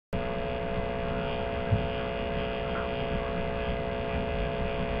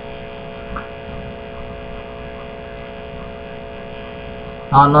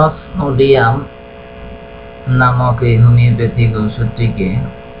অনসমোডিয়াম নামক এই হোমিওপ্যাথিক ঔষধটিকে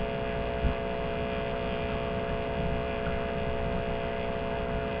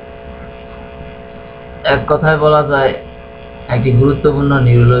এক কথায় বলা যায় একটি গুরুত্বপূর্ণ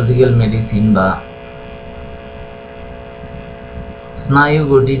নিউরোলজিক্যাল মেডিসিন বা স্নায়ু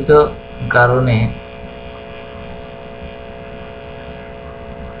গঠিত কারণে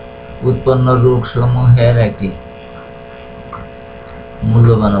উৎপন্ন রোগ সমূহের একটি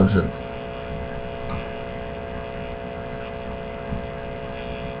মূল্যবান ঔষধ।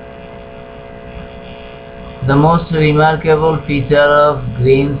 The most remarkable feature of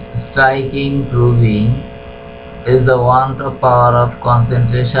green's striking proving is the want of power of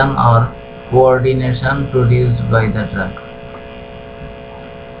concentration or coordination produced by the drug.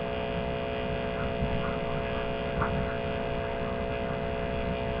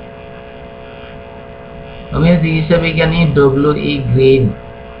 Homeo চিকিৎসা বিজ্ঞানী ডব্লিউ.ই. গ্রিন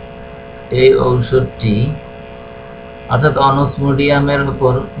এই ঔষধটি অর্থাৎ অনোসমোডিয়ামের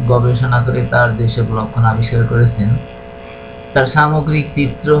উপর গবেষণা করে তার যেসব লক্ষণ আবিষ্কার করেছেন তার সামগ্রিক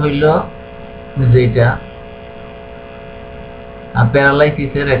চিত্র হইল যেটা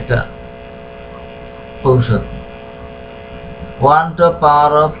প্যারালাইসিসের একটা ঔষধ। Want of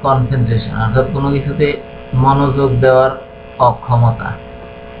power of concentration অর্থাৎ কোনো কিছুতে মনোযোগ দেওয়ার অক্ষমতা,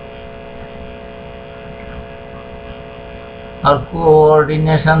 আর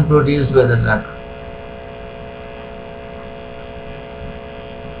coordination produced by the drug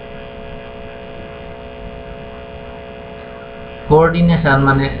coordination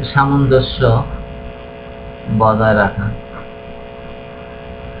মানে সামঞ্জস্য বজায় রাখা।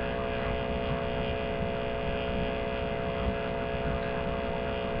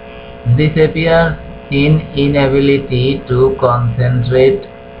 This appears in inability to concentrate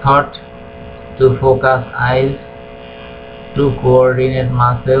thought, to focus eyes, to coordinate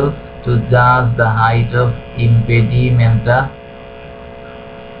muscles, to judge the height of impedimenta,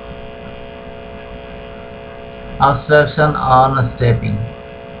 obstruction on stepping.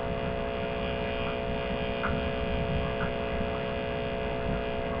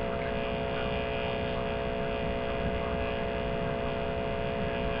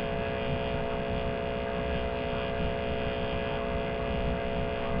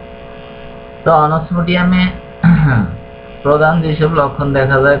 তো অনোসমোডিয়ামে প্রধান যেসব লক্ষণ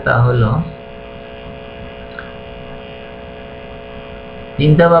দেখা যায় তা হলো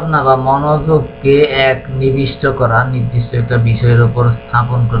চিন্তা ভাবনা বা মনোযোগকে এক নিবিষ্ট করা, নির্দিষ্ট একটা বিষয়ের উপর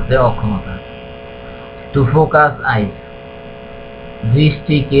স্থাপন করতে অক্ষমতা। টু ফোকাস আইস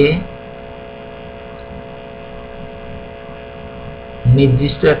দৃষ্টিকে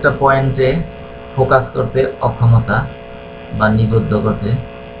নির্দিষ্ট একটা পয়েন্টে ফোকাস করতে অক্ষমতা বা নিবদ্ধ করতে।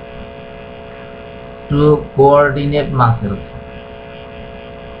 টু কোঅর্ডিনেট মাসেলস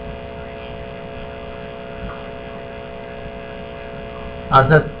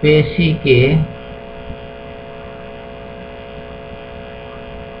অর্থাৎ পেশিকে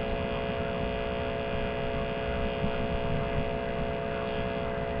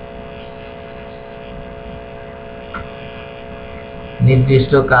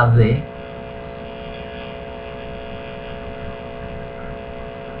নির্দিষ্ট কাজে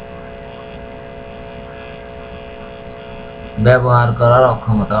ব্যবহার করার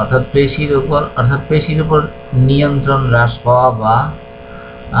অক্ষমতা, অর্থাৎ পেশির উপর নিয়ন্ত্রণ হ্রাস পাওয়া বা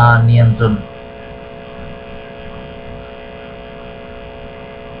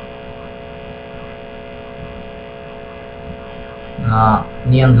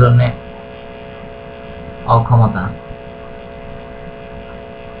নিয়ন্ত্রণে অক্ষমতা।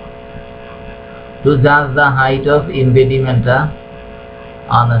 টু জাজ the height of ইম্পেডিমেন্টা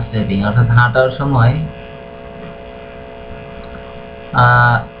on stepping অর্থাৎ হাঁটার সময়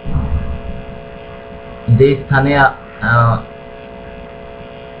যে স্থানে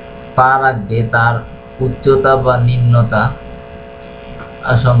পা রাখবে তার উচ্চতা বা নিম্নতা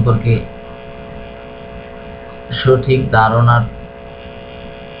সম্পর্কে সঠিক ধারণার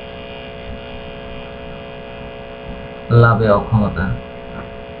লাভে অক্ষমতা,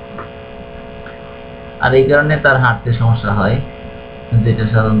 আর এই কারণে তার হাঁটতে সমস্যা হয়, যেটা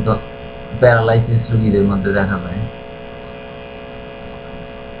সাধারণত প্যারালাইসিস রোগীদের মধ্যে দেখা যায়।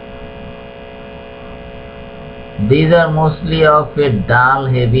 These are mostly of a dull,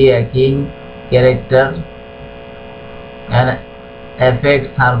 heavy, aching character and affect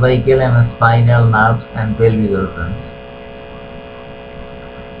cervical and spinal nerves and pelvic organs.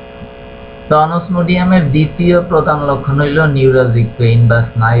 তো অনোসমোডিয়ামের দ্বিতীয় প্রধান লক্ষণ হইল নিউরালজিক পেইন বা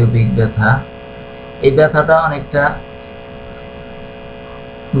স্নায়বিক ব্যথা। এই ব্যথাটা অনেকটা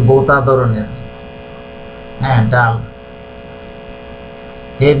বোতা ধরনের, ডাল,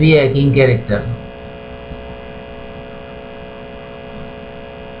 হেভি অ্যাকিং ক্যারেক্টার,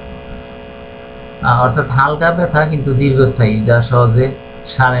 অর্থাৎ হালকা ব্যথা কিন্তু দীর্ঘস্থায়ী, যা সহজে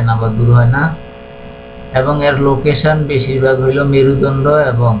সারে না বা দূর হয় না, এবং এর লোকেশন বেশিরভাগ হইল মেরুদণ্ড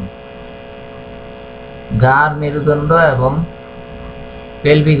এবং ঘাড়, মেরুদণ্ড এবং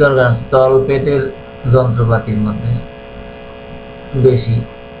পেলভিক অর্গান, তল পেটের যন্ত্রপাতির মধ্যে বেশি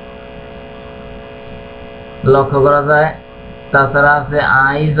লক্ষ্য করা যায়। তাছাড়া আছে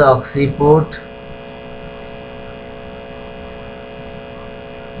আইজ, অক্সিপুট,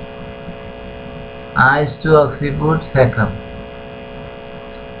 আইজ টু অক্সিপুট, স্যাক্রাম।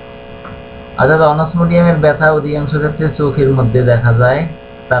 অর্থাৎ অনসমোডিয়ামের ব্যথা অধিকাংশ ক্ষেত্রে চোখের মধ্যে দেখা যায়।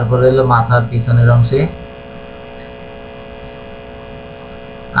 তারপরে হলো মাথার পিছনের অংশে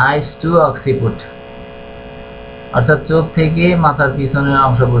আইজ টু অক্সিপুট, অর্থাৎ চোখ থেকে মাথার পিছনের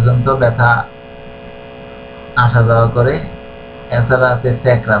অংশ পর্যন্ত ব্যথা আসা যাওয়া করে। এছাড়া আছে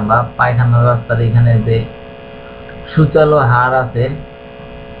স্যাক্রাম বা পায়খানার রাস্তার এখানে যে সুচালো হাড় আছে,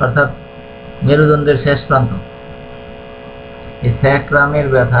 অর্থাৎ মেরুদণ্ডের শেষ প্রান্ত, এই স্যাক্রামের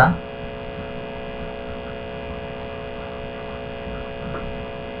ব্যথা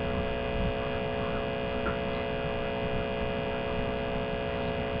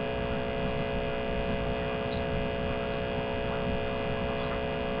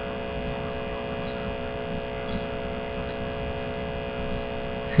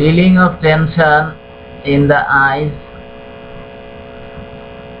feeling of tension in the eyes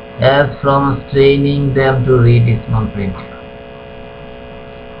as from straining them to read small print,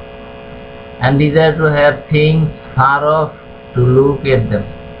 and desire to have things far off to look at them.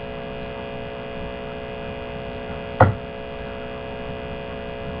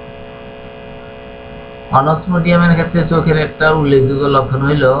 অনসমোডিয়ামের ক্ষেত্রে চোখের একটা উল্লেখযোগ্য লক্ষণ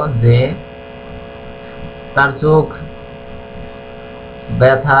হইল যে তার চোখ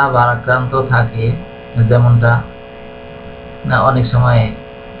ব্যথা ভারাক্রান্ত থাকে, যেমনটা অনেক সময়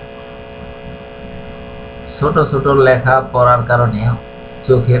ছোট ছোট লেখা পড়ার কারণে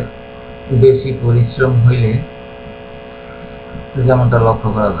চোখের বেশি পরিশ্রম হইলে যেমনটা লক্ষ্য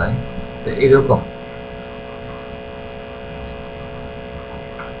করা যায়, তো এরকম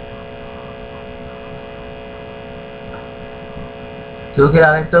চোখের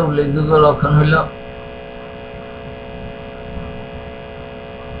আরেকটা উল্লেখযোগ্য লক্ষণ হইল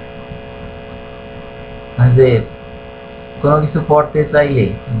যে কোনো কিছু পড়তে চাইলে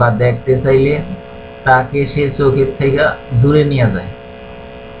বা দেখতে চাইলে তাকে সে চোখের থেকে দূরে নিয়ে যায়,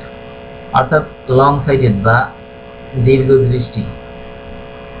 অর্থাৎ লং সাইটেড বা দীর্ঘ দৃষ্টি।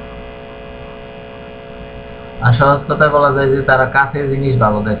 আর সহজ কথা বলা যায় যে তারা কাছের জিনিস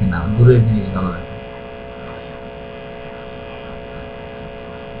ভালো দেখে না, দূরের জিনিস ভালো দেখে।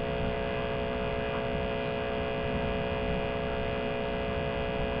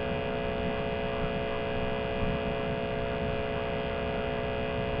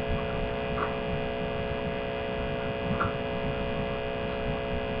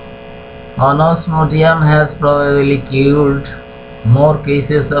 Onosmodium has probably cured more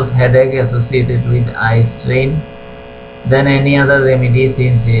cases of headache associated with eye strain than any other remedy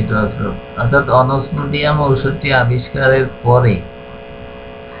since it was proved. অর্থাৎ অনসমোডিয়াম ঔষধটি আবিষ্কারের পরে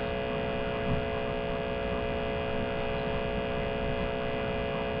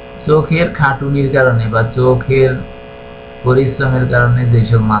চোখের খাটুনির কারণে বা চোখের পরিশ্রমের কারণে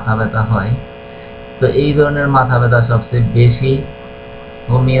যেসব মাথা ব্যথা হয়, তো এই ধরনের মাথা ব্যথা সবচেয়ে বেশি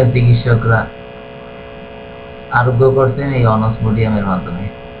হোমিও চিকিৎসকরা আরোগ্য করছেন এই অনসমোডিয়ামের মাধ্যমে।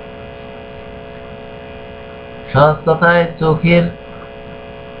 সহজ কথায় চোখের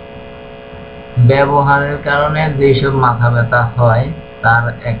ব্যবহারের কারণে যেসব মাথা ব্যথা হয় তার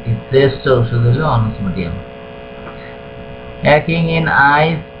একটি শ্রেষ্ঠ ঔষধ হল অনসমোডিয়াম। Acting in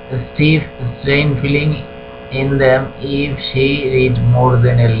eyes, stiff strain feeling in them if she read more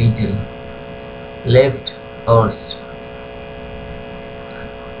than a little, left or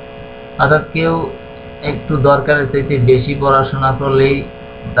অর্থাৎ কেউ একটু দরকারের চাইতে বেশি পড়াশোনা করলেই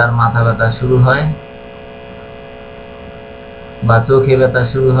তার মাথা ব্যথা শুরু হয় বা চোখে ব্যথা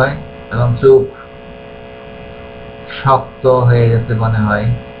শুরু হয় এবং চোখ শক্ত হয়ে গেছে মনে হয়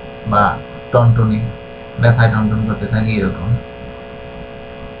বা টনটনি ব্যথায় টনটন করতে থাকে এরকম,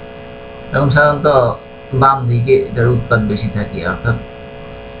 এবং সাধারণত বাম দিকে এটার উৎপাদ বেশি থাকে, অর্থাৎ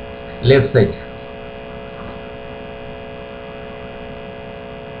left side.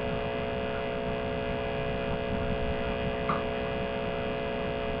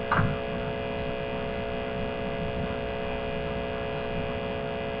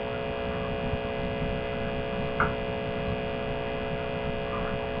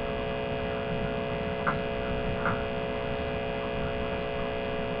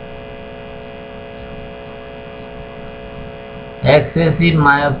 excessive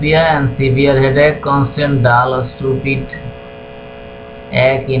myopia and severe headache, constant dull or stupid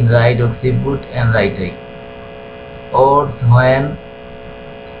ache in right occiput and right eye. Odds when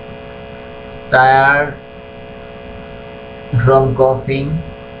tired from coughing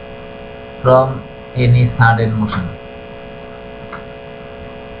from any sudden motion.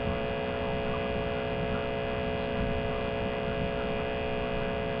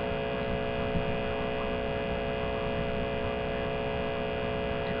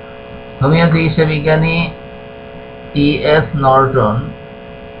 Homeo চিকিৎসা বিজ্ঞানী E.S. নর্টন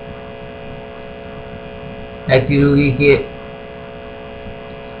একটি রোগীকে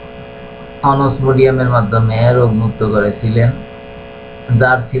অনোসমোডিয়ামের মাধ্যমে রোগমুক্ত করেছিলেন,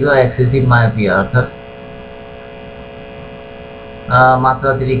 যার ছিল এক্সেসিভ মায়োপিয়া, অর্থাৎ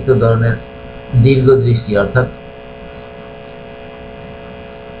মাত্রাতিরিক্ত ধরনের দীর্ঘ দৃষ্টি, অর্থাৎ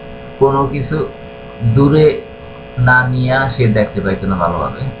কোনো কিছু দূরে না নিয়ে সে দেখতে পাইত না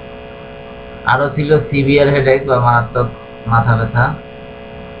ভালোভাবে। আরো ছিল সিভিয়ার হেডেক বা মারাত্মক মাথা ব্যথা,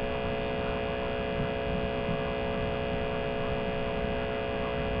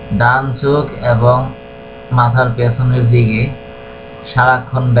 ডান চোখ এবং মাথার পেছনের দিকে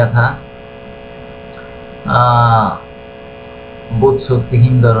সারাক্ষণ ব্যথা, বোধ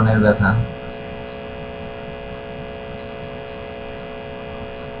শক্তিহীন ধরনের ব্যথা,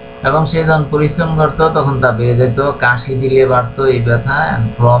 এবং সে যখন পরিশ্রম করত তখন তা বেড়ে যেত, কাশি দিলে বাড়ত এই ব্যথা, and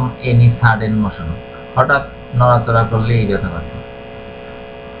from any sudden motion, হঠাৎ নড়াচড়া করলে এই ব্যথা বাড়ত।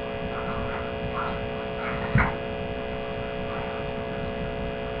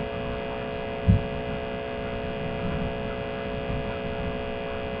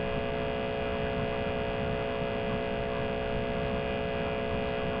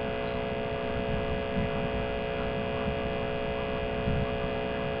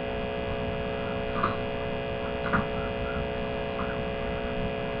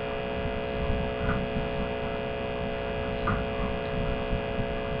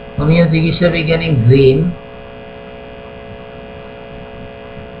 হোমিও চিকিৎসা বিজ্ঞানী গ্রিন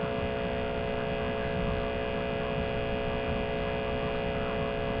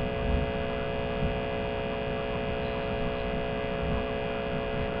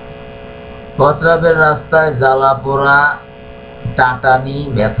প্রস্রাবের রাস্তায় জ্বালা পোড়া, টাটানি,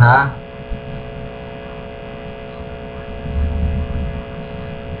 ব্যথা,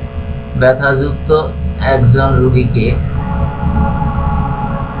 ব্যথাযুক্ত একজন রোগীকে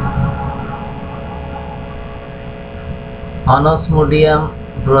অনোসমোডিয়াম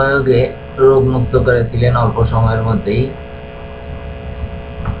প্রয়োগে রোগমুক্ত করেছিলেন অল্প সময়ের মধ্যেই।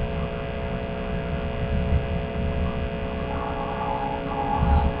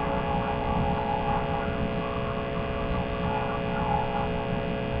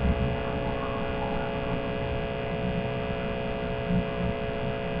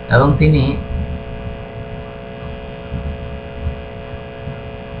 এবং তিনি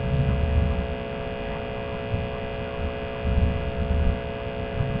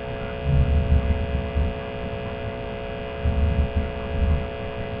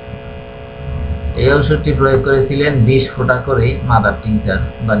এই ঔষধটি প্রয়োগ করেছিলেন 20 ফোঁটা করে মাদার টিংচার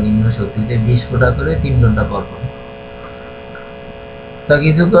বা নিম্ন শক্তিতে 20 ফোঁটা করে 3 ঘন্টা পর পর। তা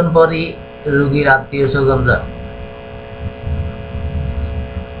কিছুক্ষণ পরই রোগীর আত্মীয় স্বজনরা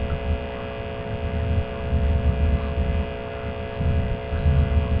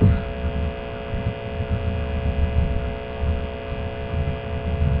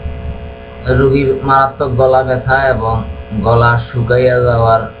রোগীর মারাত্মক গলা ব্যথা এবং গলা শুকাইয়া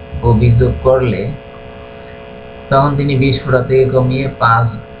যাওয়ার অভিযোগ করলে তখন তিনি 20 ফোঁটা থেকে কমিয়ে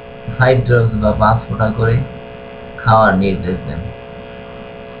 5 ড্রপস বা 5 ফোঁটা করে খাওয়ার নির্দেশ দেন।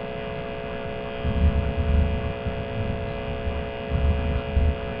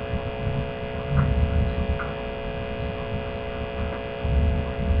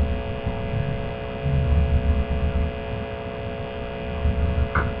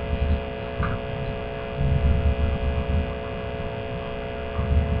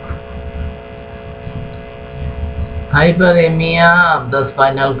 Hyperemia of the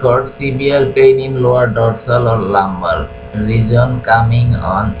spinal cord, severe pain in lower dorsal or lumbar region coming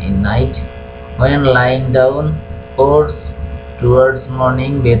on in night when lying down, or towards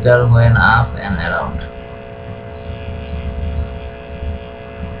morning, better when up and around.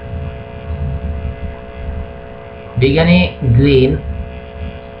 বিজ্ঞানী গ্রিন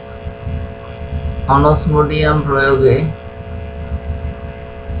অনোসমোডিয়াম প্রয়োগে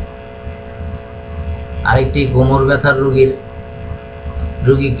আরেকটি কোমর ব্যথার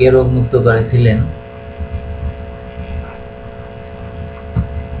রোগীকে রোগমুক্ত করেছিলেন।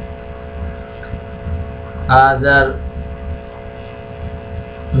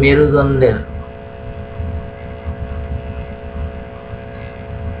 মেরুদণ্ডের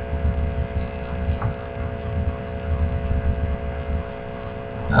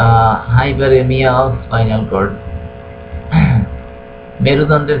হাইপারেমিয়া অফ স্পাইনাল কর্ড।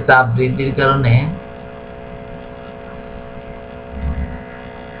 মেরুদণ্ডের চাপ বৃদ্ধির কারণে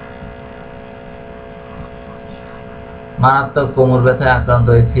মারাত্মক কোমর ব্যথায় আক্রান্ত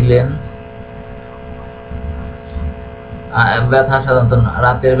হয়েছিলেন। ব্যথা সাধারণত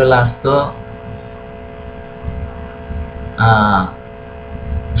রাতের বেলা আসতো,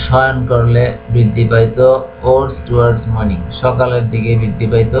 শয়ন করলে বৃদ্ধি পাইত, ওয়ার্স টুয়ার্ডস মর্নিং, সকালের দিকে বৃদ্ধি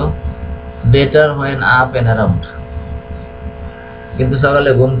পাইত, better when up and around, কিন্তু সকালে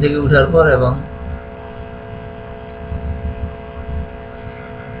ঘুম থেকে উঠার পর এবং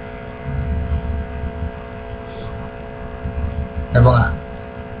এবং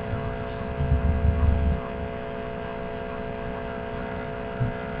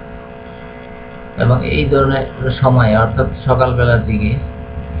এবং এই ধরনের সময় অর্থাৎ সকালবেলার দিকে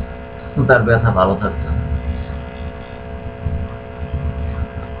তার ব্যথা ভালো থাকতো।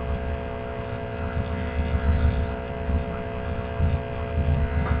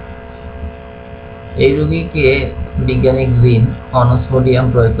 এই রোগীকে বিজ্ঞানী গ্রিন অনোসমোডিয়াম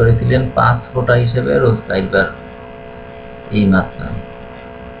প্রয়োগ করেছিলেন 5 ফোঁটা হিসেবে রোজ 4 বার এই মাত্রা।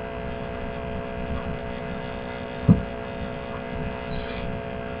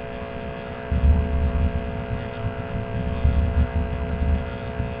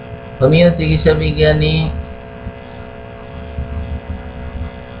 হোমিও চিকিৎসা বিজ্ঞানী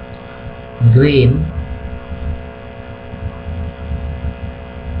গ্রিন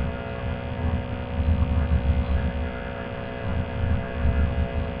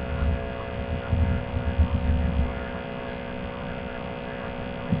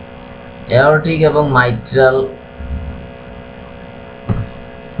এওরটিক এবং মাইট্রাল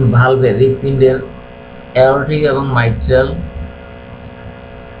ভালভের হৃৎপিণ্ডের এওরটিক এবং মাইট্রাল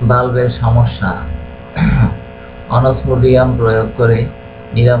ভালভের সমস্যা অনোসমোডিয়াম প্রয়োগ করে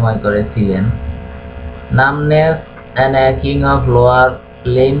নিরাময় করেছিলেন। numbness and aching of lower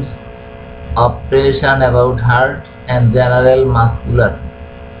limbs, oppression about heart and general muscular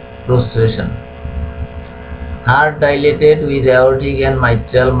prostration, heart dilated with aortic and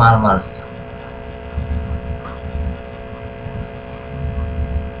mitral murmurs,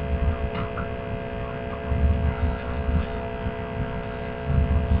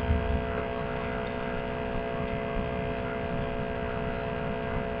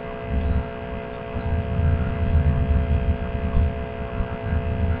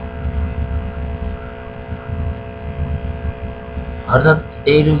 অর্থাৎ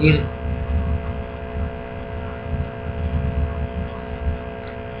এই রোগীর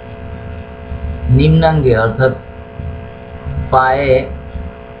নিম্নাঙ্গে অর্থাৎ পায়ে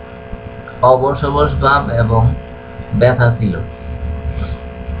অবশ অবশ ভাব এবং ব্যথা ছিল।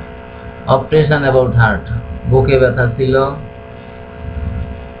 অপারেশন অ্যাবাউট হার্ট, বুকে ব্যথা ছিল।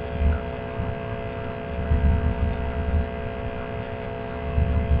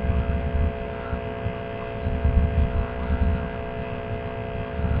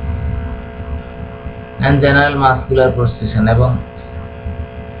 and general muscular prostration, এবং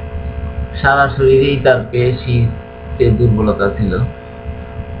সারা শরীরেই তার পেশিতে দুর্বলতা ছিল।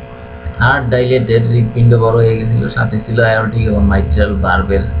 হার্ট ডাইলেটেড, হৃৎপিণ্ড বড় হয়ে গেছিল, সাথে ছিল অ্যাওরটিক এবং মাইট্রাল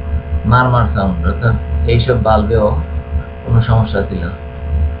ভালভের মারমার সাউন্ড, অর্থাৎ এইসব ভালভেও কোনো সমস্যা ছিল।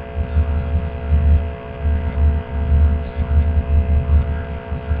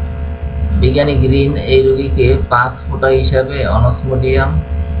 বিজ্ঞানী গ্রিন এই রোগীকে 5 ফোঁটা হিসাবে অনোসমোডিয়াম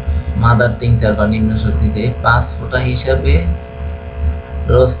মাদার টিংচার বা নিম্ন শক্তিতে 5 ফোঁটা হিসাবে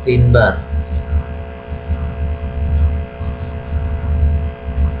রোজ 3 বার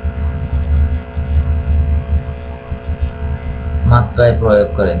মাত্রায় প্রয়োগ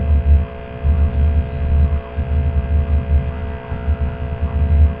করেন।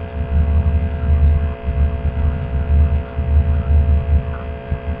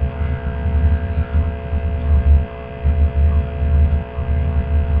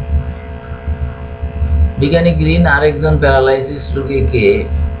 বিজ্ঞানী গ্রিন আরেকজন প্যারালাইসিস রোগীকে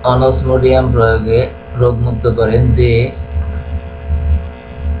অনোসমোডিয়াম প্রয়োগে রোগমুক্ত করেন, যে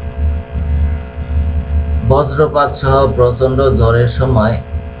বজ্রপাত সহ প্রচন্ড ঝড়ের সময়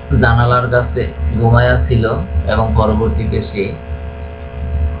জানালার কাছে ঘুমায়া ছিল এবং পরবর্তীতে সে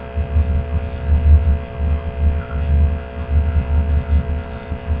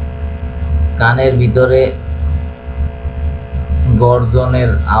কানের ভিতরে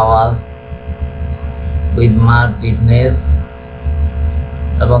গর্জনের আওয়াজ উইথ মার ডিপনেস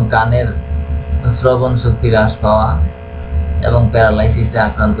এবং কানের শ্রবণ শক্তি হ্রাস পাওয়া এবং প্যারালাইসিসে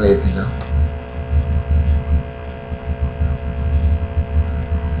আক্রান্ত হয়েছিল।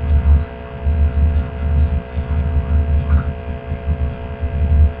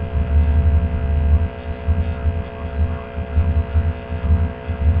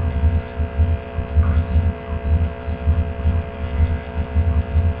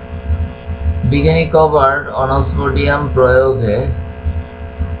 বিজ্ঞানী কভার্ড অনসমোডিয়াম প্রয়োগে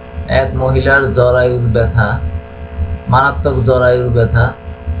এক মহিলার জরায়ুর ব্যথা, মারাত্মক জরায়ুর ব্যথা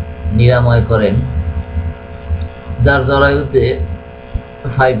নিরাময় করেন, যার জরায়ুতে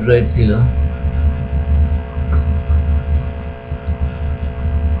ফাইব্রয়েড ছিল।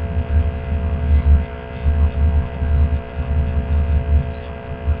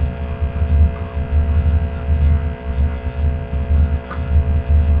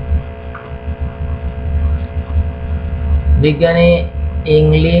 বিজ্ঞানী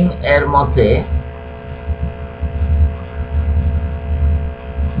ইংলিং এর মতে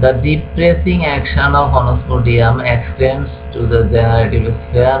the depressing action of Onosmodium extends to the generative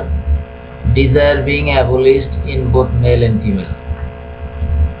sphere, desire being abolished in both male and female.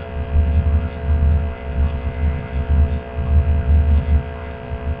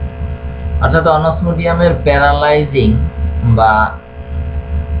 অর্থাৎ অনসমোডিয়ামের প্যারালাইজিং বা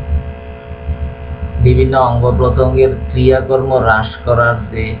বিভিন্ন অঙ্গ প্রত্যঙ্গের ক্রিয়াকর্ম হ্রাস করার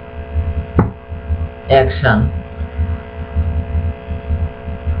যে অ্যাকশন,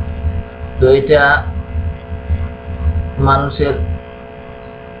 তো এটা মানুষের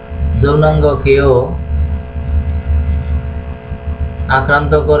যৌনাঙ্গকেও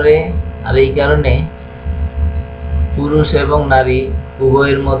আক্রান্ত করে, আর এই কারণে পুরুষ এবং নারী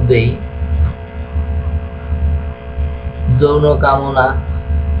উভয়ের মধ্যেই যৌন কামনা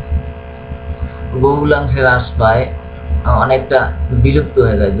বহুলাংশে হ্রাস পায়, অনেকটা বিলুপ্ত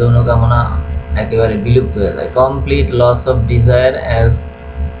হয়ে যায়, যৌন কামনা একেবারে বিলুপ্ত হয়ে যায়। Complete loss of desire as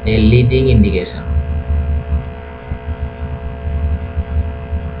a leading indication.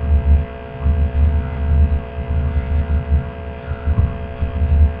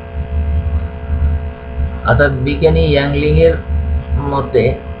 অর্থাৎ বিজ্ঞানী ইয়াংলিং এর মতে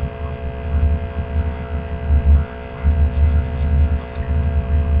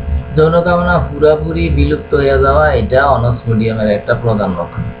যৌন কামনা পুরাপুরি বিলুপ্ত হয়ে যাওয়া এটা অনসমোডিয়ামের একটা প্রধান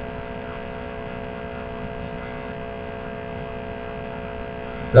লক্ষণ।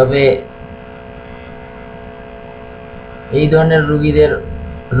 তবে এই ধরনের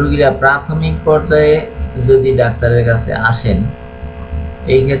রোগীরা প্রাথমিক পর্যায়ে যদি ডাক্তারের কাছে আসেন,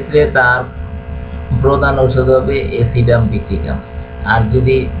 এই ক্ষেত্রে তার প্রধান ঔষধ হবে অ্যাসিডাম পিক্টিকাম। আর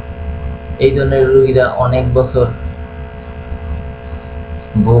যদি এই ধরনের রোগীরা অনেক বছর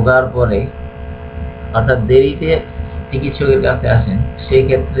ভোগার পরে, অর্থাৎ দেরিতে চিকিৎসকের কাছে আসেন, সেই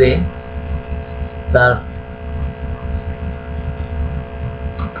ক্ষেত্রে তার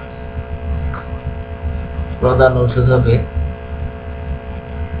প্রধান ঔষধ হবে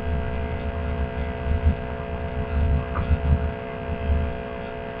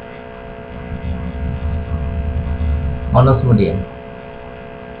অনসমোডিয়াম।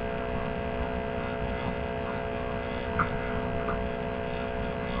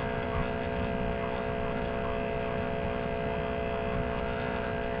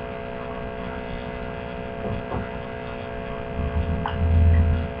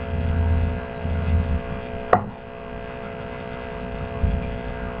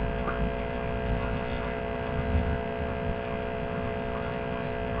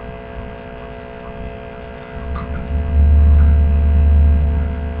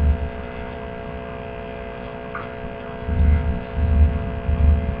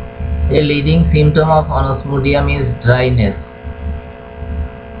 A leading symptom of Onosmodium is dryness.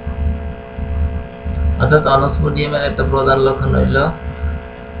 অর্থাৎ অনসমোডিয়ামের একটা প্রধান লক্ষণ হইল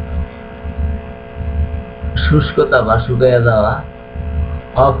শুষ্কতা বা শুকিয়ে যাওয়া,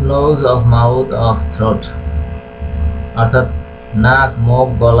 of nose, of mouth, of throat, অর্থাৎ নাক, মুখ,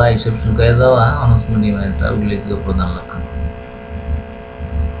 গলা এইসব শুকিয়ে যাওয়া অনসমোডিয়ামের একটা উল্লেখযোগ্য প্রধান লক্ষণ।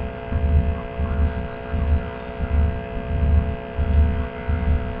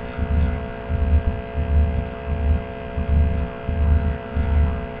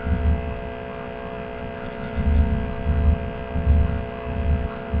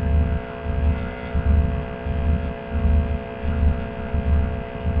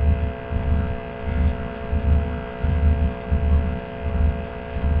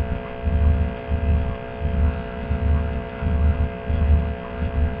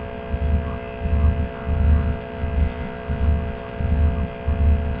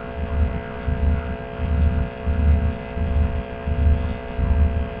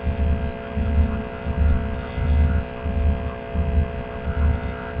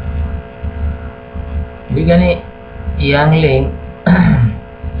 বিজ্ঞানী ইয়াংলিং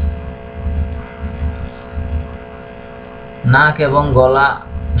নাক এবং গলা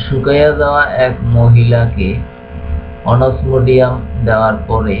শুকিয়ে যাওয়া এক মহিলাকে অনসমোডিয়াম দেওয়ার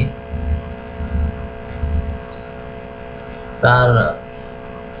পরে তার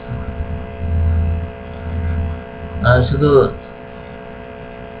শুধু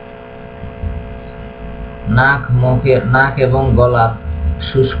নাক এবং গলার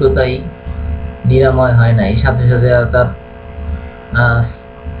শুষ্কতাই নিরাময় হয় নাই, সাথে সাথে তার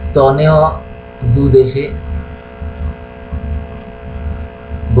স্তনেও দুধ এসে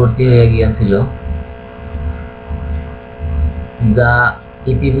ভর্তি হয়ে গিয়েছিল, যা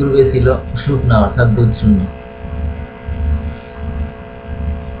ইতিপূর্বে ছিল শুকনা অর্থাৎ দুধ শূন্য।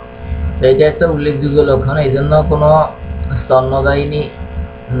 এটা একটা উল্লেখযোগ্য লক্ষণ। এই জন্য কোনো স্তন্যদায়িনী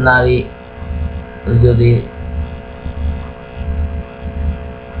নারী যদি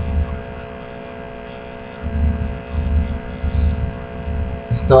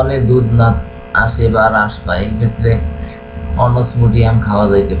স্তনে দুধ না আসে বা হ্রাস পায়, এক্ষেত্রে অনসমোডিয়াম খাওয়া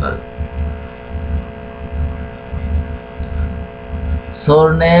যাইতে পারে।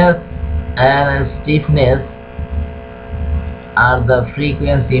 Soreness and stiffness are the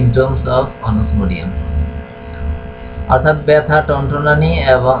frequent symptoms of Onosmodium. অর্থাৎ ব্যথা, টনটনানি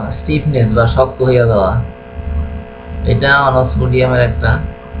এবং স্টিফনেস বা শক্ত হয়ে যাওয়া, এটা অনসমোডিয়ামের একটা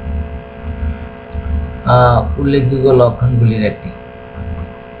উল্লেখযোগ্য লক্ষণগুলির একটি।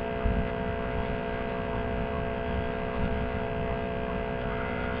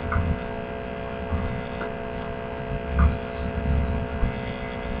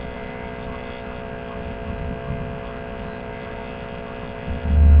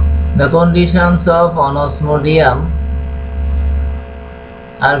 The conditions of Onosmodium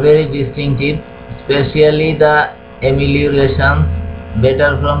are very distinctive, especially the ameliorations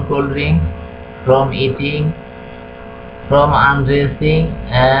better from cold drink, from eating, from undressing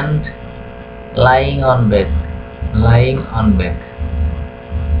and lying on bed.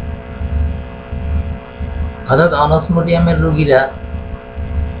 অর্থাৎ অনসমোডিয়ামের রোগীরা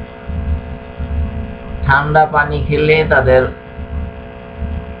ঠান্ডা পানি খেলে তাদের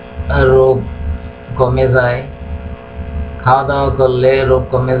রোগ কমে যায়, খাওয়া দাওয়া করলে রোগ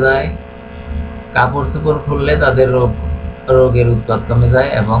কমে যায়, কাপড় চোপড় খুললে তাদের রোগের উৎপাত কমে যায়,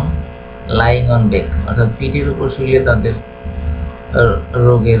 এবং লাইং অন বেড অর্থাৎ পিঠের উপর শুলে তাদের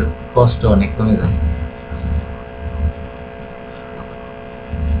রোগের কষ্ট অনেক কমে যায়।